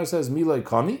that the Gemara says milay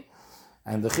kani,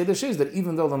 and the chiddush is that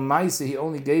even though the ma'aseh he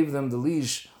only gave them the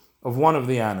leash of one of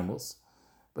the animals,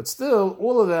 but still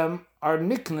all of them are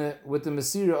nikne with the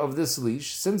mesira of this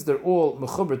leash, since they're all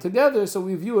mechuber together, so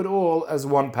we view it all as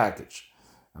one package.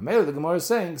 And maybe the Gemara is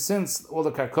saying, since all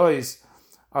the karkois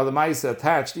are the ma'aseh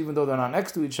attached, even though they're not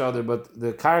next to each other, but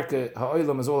the karka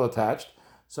ha'olam is all attached,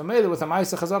 so maybe with a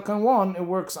ma'aseh chazak on one, it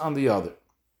works on the other.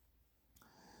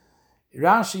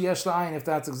 Rashi yesh la'ayin, if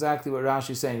that's exactly what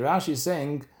Rashi is saying. Rashi is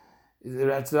saying,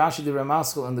 it's Rashi the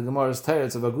Ramaschal in the Gemara's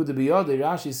Teretz of Aguda Biyodei.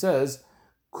 Rashi says,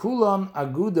 Kulam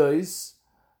agudois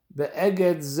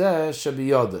be'eged zeh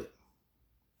shebiyodei.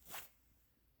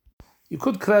 You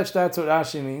could catch that's what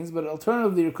Rashi means, but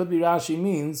alternatively it could be Rashi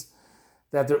means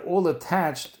that they're all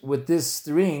attached with this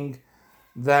string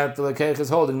that the lekeich is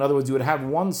holding. In other words, you would have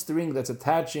one string that's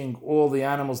attaching all the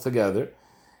animals together,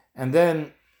 and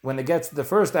then when it gets to the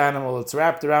first animal, it's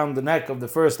wrapped around the neck of the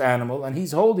first animal, and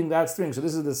he's holding that string. So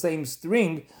this is the same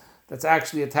string that's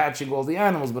actually attaching all the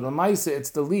animals, but on Maisa,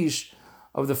 it's the leash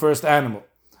of the first animal.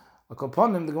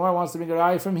 Upon him, the Gemara wants to bring a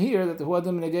raya from here that the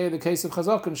Huadim Negei, the case of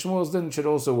Chazak and Shmuel's din should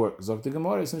also work. Zok the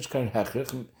Gemara is nishkar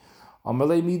hechich.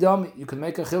 Amalei midami, you can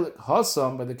make a chilik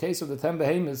hasam by the case of the 10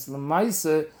 behemoths.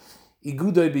 L'maisa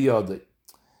igudoi biyodei.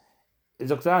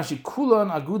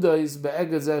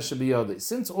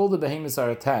 Since all the behemoths are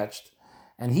attached,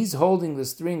 and he's holding the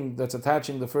string that's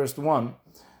attaching the first one,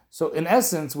 so in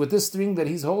essence, with this string that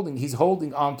he's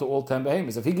holding on to all 10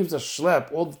 behemoths. If he gives a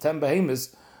schlep, all the 10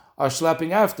 behemoths are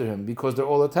schlepping after him because they're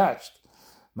all attached.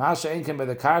 Masha Enken by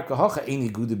the Karka Hocha Eini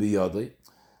Gude Biyadai.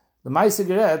 The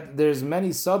Maisegeret, there's many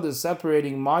sadas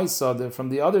separating my sada from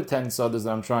the other 10 sadas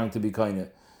that I'm trying to be kaina.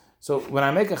 So when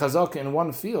I make a chazaka in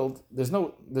one field, there's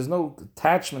no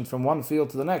attachment from one field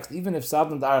to the next. Even if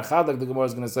sadna da'archadak, the Gemara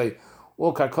is going to say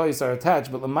all karkois are attached,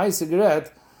 but the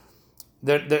Maisegeret,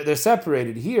 they're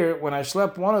separated. Here, when I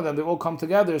schlep one of them, they all come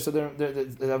together, so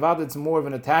it's more of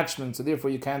an attachment, so therefore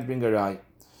you can't bring a rai.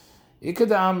 Ike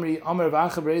da Amri, Amr of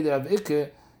Achabrei of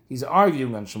Ike, he's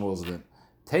arguing on Shmuel's din.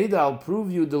 Teda, I'll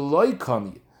prove you the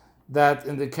loikani, that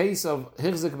in the case of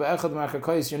Hichzik be'echad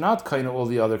ma'karkois, you're not kind of all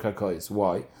the other karkois.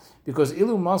 Why? Because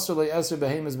ilu masr le'eser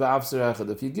behemis ba'afser echad.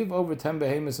 If you give over 10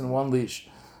 behemis in one leash,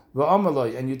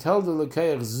 va'amaloi, and you tell the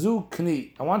lekeach, zu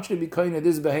kni, I want you to be kind of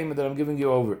this behemoth that I'm giving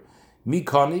you over. Mi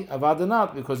kani, avada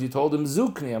not, because you told him zu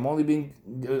kni, I'm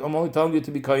only telling you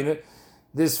to be kind of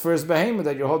this first behemoth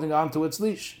that you're holding on to its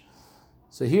leash.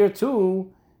 So here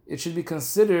too, it should be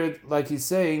considered like he's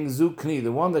saying zukni,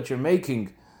 the one that you're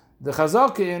making the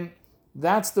chazaka in,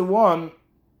 that's the one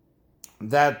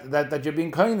that you're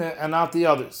being kaina and not the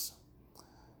others.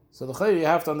 So the chayr, you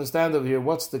have to understand over here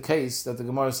what's the case that the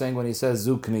Gemara is saying when he says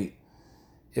zukni.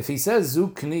 If he says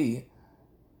zukni,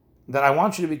 that I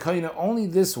want you to be kaina only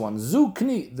this one,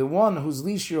 zukni, the one whose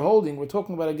leash you're holding, we're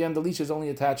talking about again, the leash is only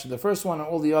attached to the first one and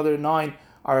all the other 9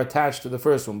 are attached to the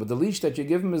first one. But the leash that you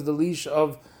give him is the leash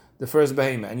of the first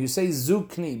behemoth, and you say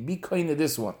zukni, be kaina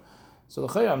this one. So the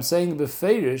chayr, I'm saying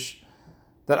beferish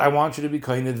that I want you to be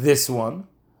kaina this one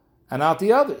and not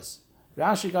the others.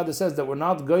 Rashi Kada says that we're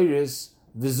not geiris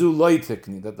vizu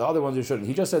loitikni, that the other ones you shouldn't.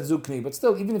 He just said zukni, but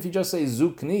still, even if you just say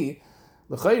zukni,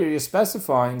 the chayr, you're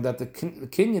specifying that the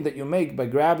kinyan that you make by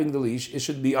grabbing the leash, it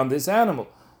should be on this animal.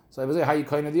 So I would say how you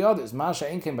kaina the others. Masha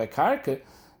came by karka.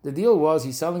 The deal was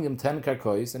he's selling him 10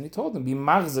 karkois, and he told him be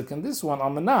machzik and this one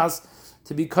on manas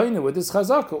to be kaina with this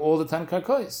chazaka, all the 10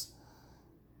 karkois.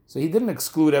 So he didn't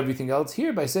exclude everything else.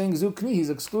 Here, by saying zukni,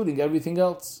 he's excluding everything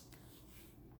else.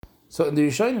 So in the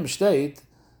Rishonim state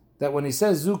that when he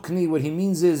says zukni, what he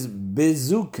means is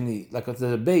bezukni, like at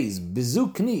the base,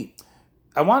 bezukni.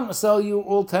 I want to sell you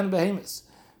all 10 behemoths.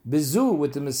 Bezu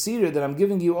with the mesira that I'm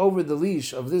giving you over the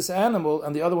leash of this animal,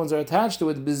 and the other ones are attached to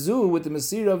it. Bezu with the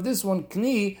mesira of this one,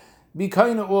 kni, be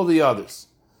kind of all the others.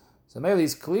 So maybe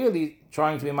he's clearly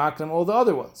trying to be maklim all the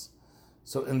other ones.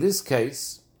 So in this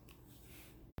case,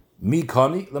 mi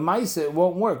kani, lemaisa, it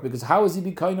won't work, because how is he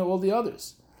be kind of all the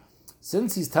others?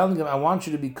 Since he's telling him, I want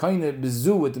you to be kind of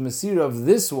bezu with the mesira of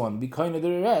this one, be kind of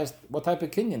the rest, what type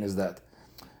of kinyan is that?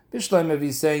 Bishleim, if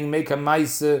he's saying, make a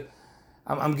maisa,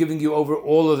 I'm giving you over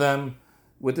all of them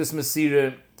with this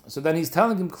mesira. So then he's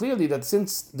telling him clearly that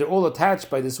since they're all attached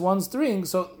by this one string,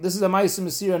 so this is a maisa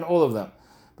mesira in all of them.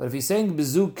 But if he's saying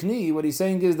bezu kni, what he's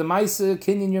saying is the maisa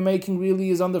kinyan you're making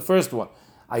really is on the first one.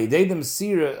 Aidei the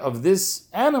mesira of this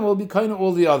animal be kind of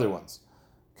all the other ones.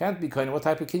 Can't be kind of, what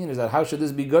type of kinyan is that? How should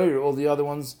this be goyer? All the other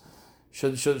ones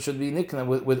should be nikna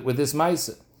with this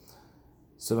maisa.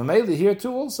 So Mameli here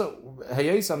too also,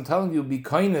 hey, I'm telling you, be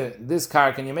kind of this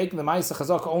kark, and you're making the Maisa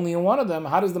Chazaka only in one of them.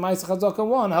 How does the Maisa Chazaka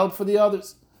one help for the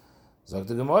others? Zok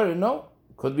the Gemara, no.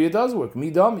 Could be it does work. Mi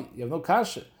dami, you have no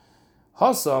kasha.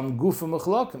 Hasam gufim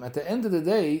mechlakim. At the end of the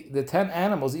day, the 10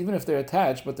 animals, even if they're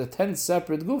attached, but they're 10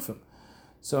 separate gufim.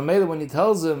 So Mameli, when he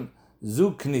tells him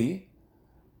zukni,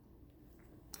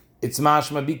 it's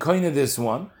mashma, be kind of this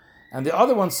one. And the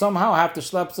other ones somehow have to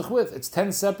schlep sich with. It's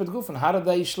 10 separate gufen. How did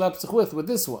they schlep sich with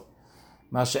this one?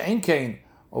 Masha Enkein,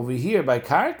 over here by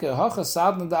karka, hacha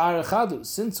sadna da arachadu.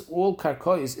 Since all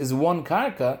karkois is one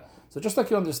karka, so just like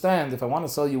you understand, if I want to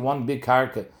sell you one big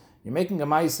karka, you're making a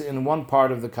maisa in one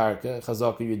part of the karka,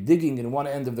 chazaka, you're digging in one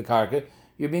end of the karka,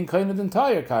 you're being kind of the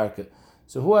entire karka.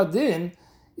 So who adin,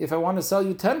 if I want to sell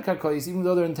you 10 karkois, even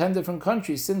though they're in 10 different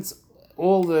countries, since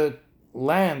all the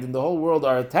land in the whole world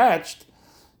are attached,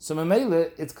 so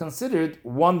Memele, it's considered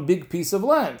one big piece of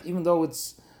land, even though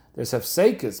there's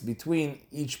hefsekes between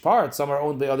each part. Some are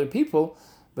owned by other people,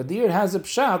 but the year has a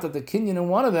pshat that the kinyan in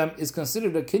one of them is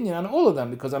considered a kinyan on all of them,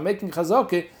 because I'm making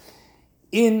chazake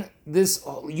in this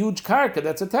huge karka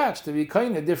that's attached to be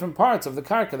kind of different parts of the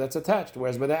karka that's attached.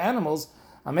 Whereas by the animals,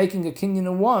 I'm making a kinyan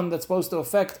in one that's supposed to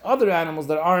affect other animals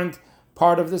that aren't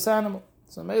part of this animal.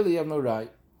 So Memele, you have no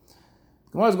right.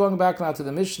 Gemara is going back now to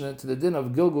the Mishnah, to the din of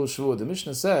Gilgul Shvuah. The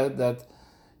Mishnah said that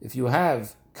if you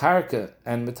have karka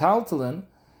and metaltalin,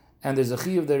 and there's a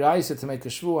chiyuv deraisa to make a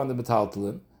shvuah on the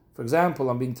metaltalin, for example,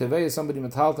 I'm being tevei, somebody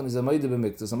metaltalin is a moide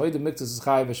b'miktas. A moide b'miktas is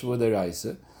chayiv a shvuah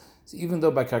deraisa. So even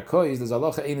though by karkois, there's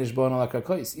halacha einish bon ala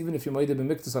karkois. Even if you moide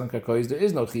b'miktas on karkois, there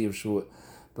is no chiyuv shvuah.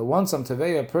 But once I'm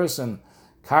tevei a person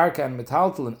karka and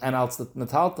metaltalin, and als the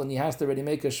metaltalin he has to already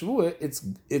make a shvua, it's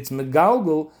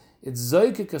megalgul, it's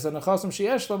zoikikas and achasim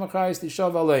sheyesh lo makrayis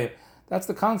tishav aleim. That's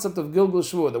the concept of gilgul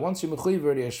shvua, that once you mechuyev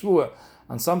already a shvua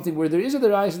on something where there is a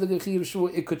derayis of the gechiv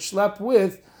shvua, it could schlep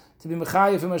with to be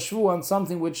mechayev him a shvua on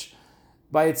something which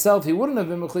by itself he wouldn't have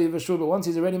been mechayev a shvua, but once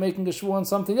he's already making a shvua on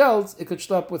something else, it could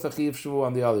schlep with a chiv shvua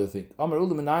on the other thing. Amar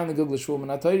ulu minayin the gilgul shvua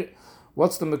minatayr.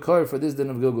 What's the makor for this din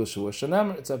of gilgul shvua?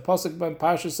 Shanem, it's a pasuk by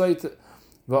Parsha Saita.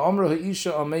 Va'amru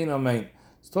ha'isha amein amein.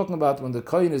 It's talking about when the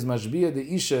kohen is mashbiya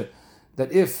the isha,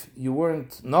 that if you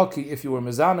weren't naki, if you were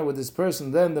mezana with this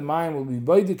person, then the mayim will be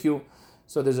baidik.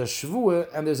 So there's a shvua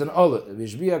and there's an olah.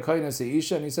 Vishbiya kohen is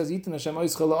isha, and he says yitin Hashem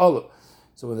oischel olah.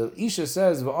 So when the isha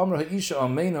says va'amru ha'isha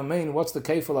amein amein, what's the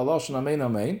kefal aloshan amein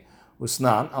amein?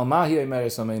 Usnan al mahi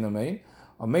emeres amein amein.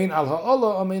 Amein al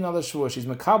ha'olah, amein al shvua. She's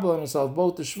makabel on herself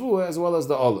both the shvua as well as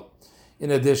the olah. In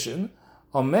addition,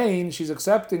 amein, she's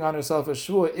accepting on herself a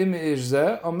shvua im ish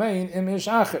zeh, amein im ish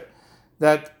acher.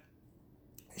 That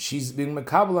she's being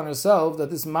makabel on herself,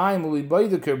 that this mayim will be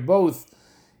baidiker both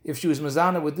if she was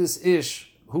mazana with this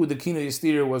ish who the kina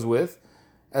yistira was with,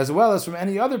 as well as from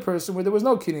any other person where there was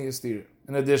no kina yistira.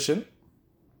 In addition,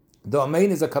 the amein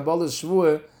is a kabbalah's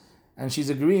shvua, and she's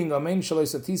agreeing, amein shaloi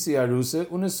satisi arusa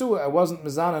unasua. I wasn't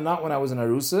mezana not when I was in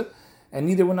arusa, and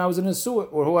neither when I was in asua,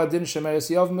 or hu adin shemeres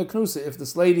yavam meknusa. If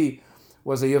this lady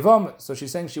was a yavam, so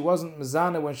she's saying she wasn't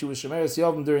mezana when she was shemeres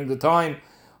yavam during the time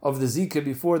of the zika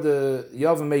before the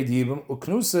yavam made yibum,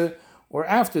 uknusa, or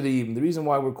after the yibum. The reason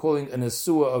why we're calling an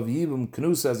asua of yibum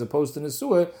knusa as opposed to an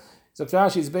asua is that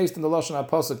Rashi is based on the lashon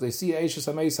hapasuk. They see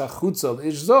eishes hameis hachutza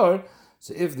ishzor.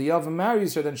 So if the yavam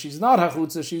marries her, then she's not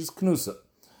hachutza, she's knusa.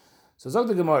 So Zog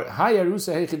the Gemara, Hay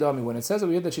Arusa Heichidami, when it says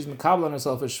over here that she's makabel on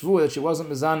herself a shvua, that she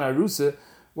wasn't mezana Arusa,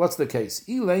 what's the case?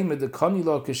 Ilay the kani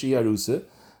lo kashi Arusa,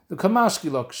 the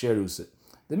kamashki lo kashi Arusa.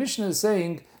 The Mishnah is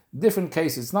saying different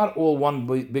cases. It's not all one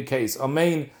big case.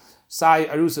 Amein sai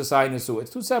Arusa sai Nesua.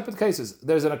 It's two separate cases.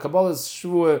 There's a Kabbalah's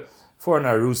shvua for an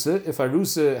Arusa, if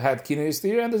Arusa had kina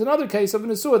yistira, and there's another case of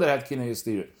an Nesua that had kina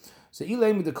yistira. So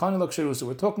Ilay the kani lo kashi Arusa.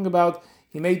 We're talking about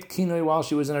he made kina while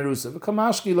she was in Arusa. The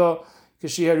kamashki lo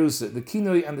Kashi Harusa. The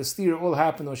kinoi and the steer all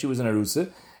happened when she was in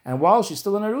Harusa, and while she's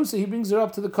still in Harusa, he brings her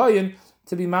up to the kohen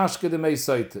to be mashke the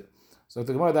meisaita. So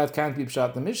the Gemara, that can't be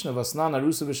pshat the Mishnah. Vasnan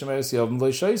Harusa v'shemeres yavam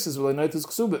v'loishaisis v'loinaitis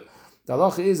ksubah. The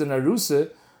halacha is an Harusa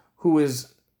who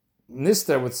is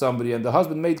nister with somebody, and the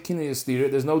husband made kinoi steer.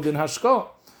 There's no din hashka.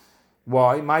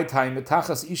 Why? My time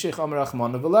tachas ishech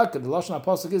amrachmana v'leka. The lashon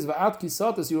apasuk is va'at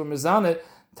kisatas. You were mezane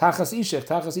tachas ishech.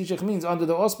 Tachas ishech means under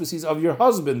the auspices of your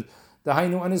husband. The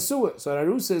Hainu and Isua. So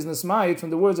Arusa is Nesmayit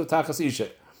from the words of Tachas Ishech.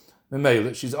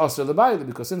 Memele, she's Asr Lebaila,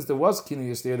 because since there was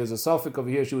Kini Yistir, there's a suffix over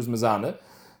here, she was Mezana.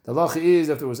 The lacha is,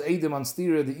 if there was Eidim on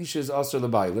Stira, the Isha is Asr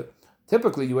Lebaila.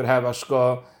 Typically you would have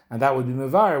Ashka, and that would be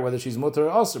Mevar, whether she's Mutter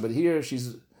or Asr, but here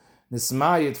she's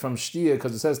Nesmayit from Shtia,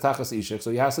 because it says Tachas Ishech, so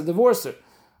he has to divorce her.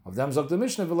 Of them Zok the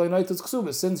Mishnah, V'loinaitis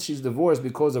Ksuba. Since she's divorced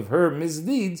because of her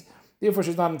misdeeds, therefore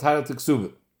she's not entitled to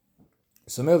Ksuba.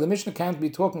 So the Mishnah can't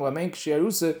be talking about Mein Kshi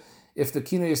Arusa if the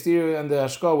kina yistira and the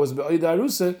hashka was be'oida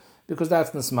arusa, because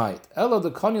that's nesmayit. Elo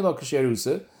the kanila kashi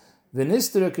arusa, the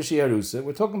nistira kashi arusa.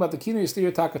 We're talking about the kina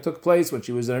yistira taka took place when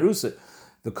she was in arusa.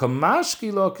 The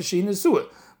kamashki lo kashi nesua,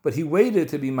 but he waited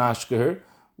to be mashka her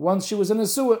once she was in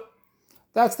nesua.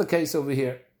 That's the case over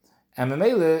here. And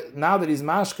Memele, now that he's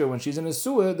mashka when she's in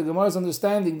nesua, the Gemara's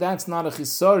understanding that's not a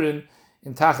chisarin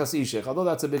in tachas ishech. Although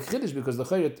that's a big chiddush, because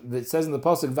it says in the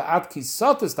pasuk va'at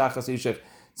kisatis tachas ishech.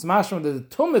 It's mashma that the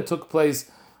tumah took place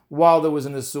while there was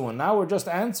an Nesuin. Now we're just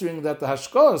answering that the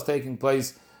hashkah is taking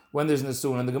place when there's an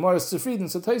Nesuin. And the Gemara is Tzifrid,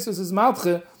 so Taisus is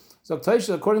Malche. So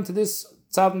Taisus, according to this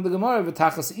tzad in the Gemara,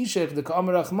 v'tachas ishech, the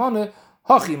ka'amar achmane,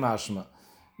 hachi mashma.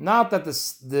 Not that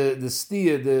the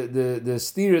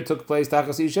steer took place,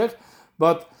 tachas ishech,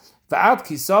 but va'at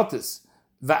kisatis,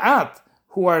 va'at,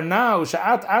 who are now,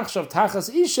 sha'at achshav tachas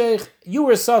ishech, you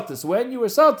were satis. When you were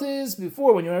satis,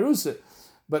 before, when you were arusa.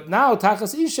 But now,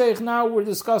 Tachas Ishech, now we're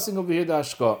discussing over here the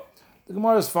Ashka. The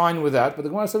Gemara is fine with that, but the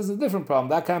Gemara says it's a different problem.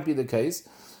 That can't be the case.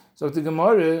 So the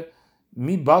Gemara,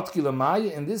 mi batki l'maya,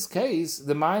 in this case,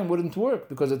 the mine wouldn't work,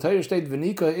 because the Torah state,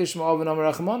 v'nika ishma oven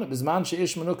amarachmana, bizman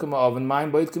she'ishma nukama oven,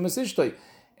 mine boit k'masishtoi.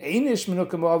 Ein ishma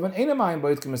nukama oven, ein a mine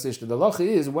boit k'masishtoi. The lacha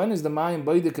is, when is the mine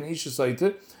boit k'nisha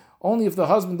saita? Only if the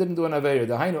husband didn't do an aveira.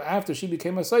 The hainu, after she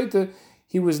became a saita,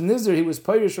 he was nizr, he was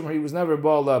pirish from her, he was never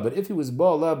ba'ala. But if he was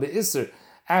ba'ala be'isr,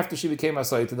 after she became a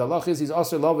saita, the halach is he's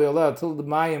asr lavei till the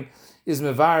mayim is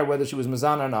mevar, whether she was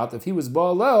mezan or not. If he was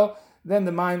ba'alel, then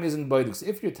the mayim isn't boidik. So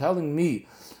if you're telling me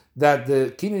that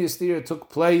the kina yistira took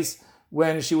place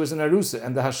when she was in arusa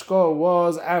and the hashka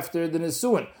was after the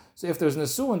nesuin, So if there's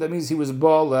Nesuin, that means he was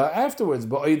Bala afterwards,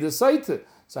 Ba'id Saita.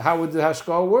 So how would the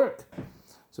Hashkal work?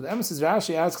 So the Emes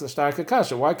Rashi asks the Shtarka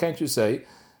Kasha, why can't you say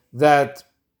that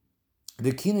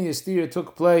the Kinu Yastira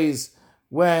took place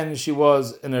when she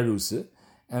was an Arusa,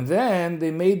 and then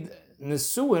they made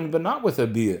Nesuin, but not with a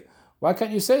Bia? Why can't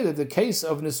you say that the case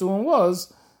of Nesuin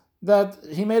was that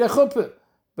he made a chuppah,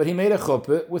 but he made a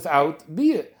chuppah without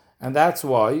Bia? And that's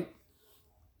why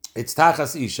it's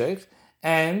Tachas Ishech,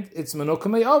 and it's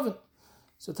Menukamei Oven.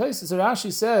 So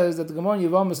Rashi says that the Gemara in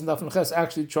Yevamis and Daf Ches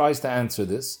actually tries to answer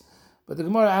this, but the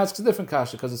Gemara asks a different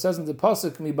kasha, because it says in the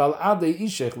Pasuk, Mi Bal Adei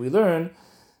Ishech, we learn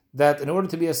that in order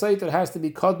to be a Saiter, it has to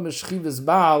be Kodmesh Chivas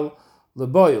Baal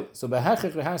Leboil. So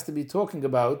Behechech, it has to be talking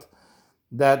about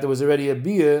that there was already a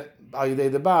Bia, Al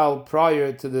Yidei the Baal,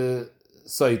 prior to the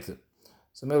Saiter.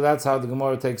 So maybe that's how the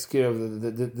Gemara takes care of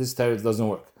this teretz doesn't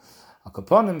work.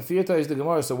 Akaponim Firta is the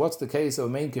Gemara, so what's the case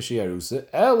of Mein Kashiyarusa?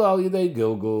 El Al Yidei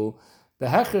Gilgul. The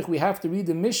Hechrich, we have to read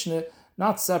the Mishnah,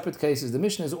 not separate cases. The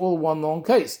Mishnah is all one long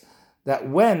case. That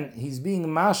when he's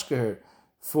being mashker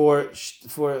for a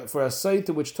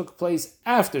saita which took place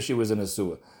after she was in a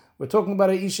suah, we're talking about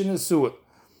a isha in a suah.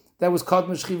 That was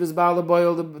Kadmish Chivas Baal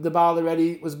boil, the Baal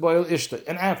already was boil ishta.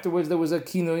 And afterwards there was a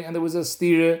kinui and there was a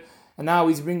stira, and now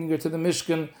he's bringing her to the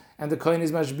Mishkan, and the kohen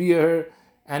is mashbiah her,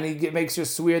 and he makes her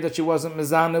swear that she wasn't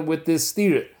mezana with this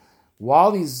stira.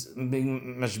 While he's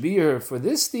being mashbiah her for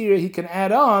this stira, he can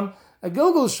add on a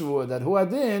gilgul shvur, that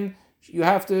huadin, you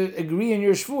have to agree in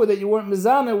your shvur that you weren't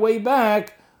mezana way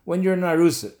back when you're in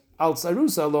arusa. Al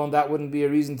arusa alone, that wouldn't be a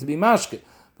reason to be mashke.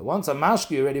 But once a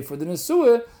mashke, you're ready for the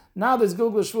nesuah, now there's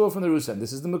gilgul shvur from the rusa.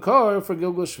 This is the makar for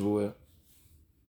gilgul shvur.